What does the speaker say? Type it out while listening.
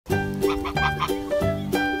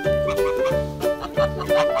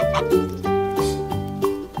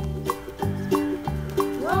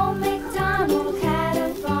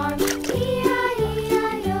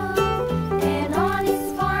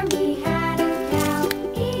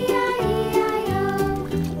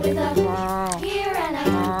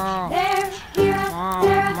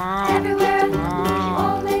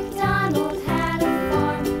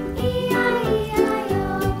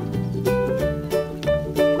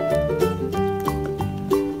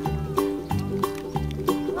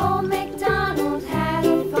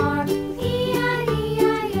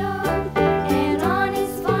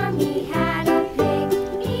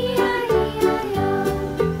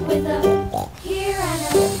here and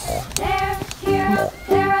a there, here up,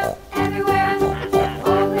 there up, everywhere.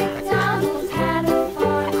 Old McDonald had a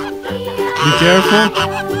farm. Be careful.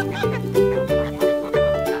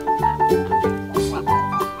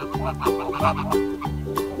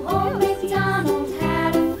 Old McDonald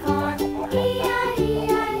had a farm,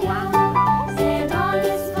 E-I-E-I-O. And on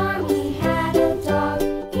his farm he had a dog,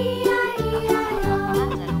 E-I-E-I-O.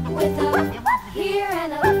 With a here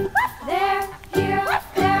and a there, here,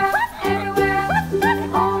 there, everywhere.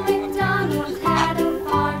 Old McDonald had a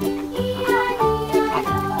farm, E-I-E-I-O.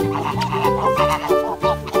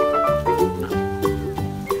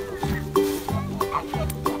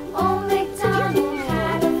 Old McDonald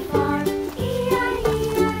had a farm,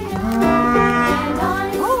 E-I-E-I-O. And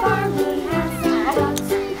on his farm he had some ducks,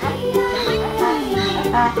 E-I-E-I-O. With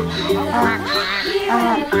a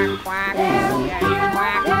here and a there, here,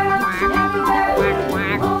 there,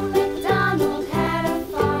 everywhere. Old McDonald had a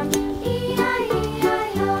farm,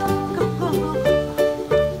 E-I-E-I-O.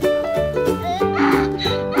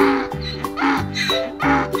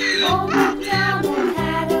 Old McDonald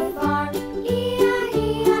had a farm,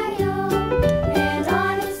 E-I-E-I-O. And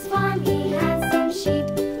on his farm he had some sheep,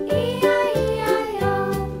 E-I-E-I-O.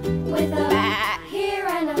 With a here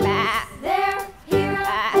and a there, here,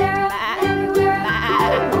 there, everywhere.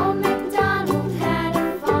 Old McDonald had a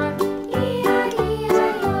farm,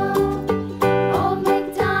 E-I-E-I-O. Old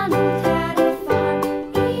McDonald had a farm,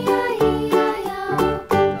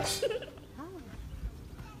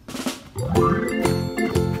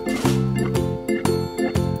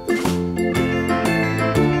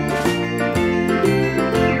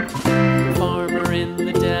 Farmer in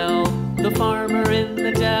the dell, the farmer in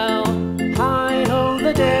the dell. Hi-ho,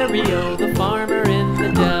 the dairy-o, the farmer in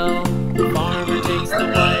the dell. The farmer takes the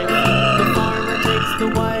wife, the farmer takes the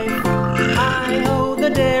wife. Hi-ho, the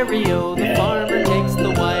dairy-o, the farmer takes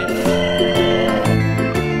the wife.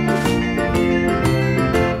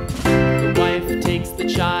 The wife takes the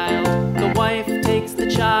child, the wife takes the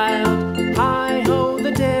child. Hi-ho,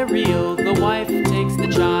 the dairy-o, the wife takes the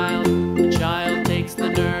child. The child takes the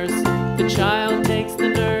nurse, the child takes the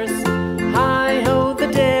nurse. Hi-ho, the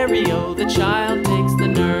dairy-o, the child takes the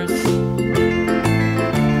nurse.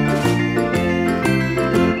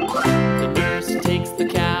 The nurse takes the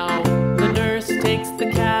cow, the nurse takes the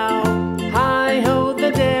cow. Hi-ho,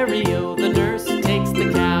 the dairy-o, the nurse takes the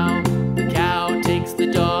cow. The cow takes the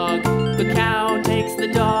dog, the cow takes the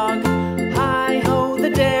dog. Hi-ho, the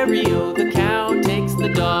dairy-o, the cow takes the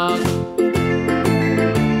dog.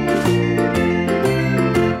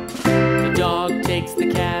 The dog takes the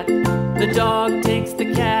cat, the dog takes the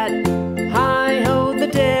cat. Hi-ho, the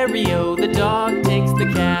dairy-o, the dog takes the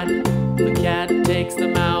cat. The cat takes the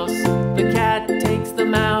mouse.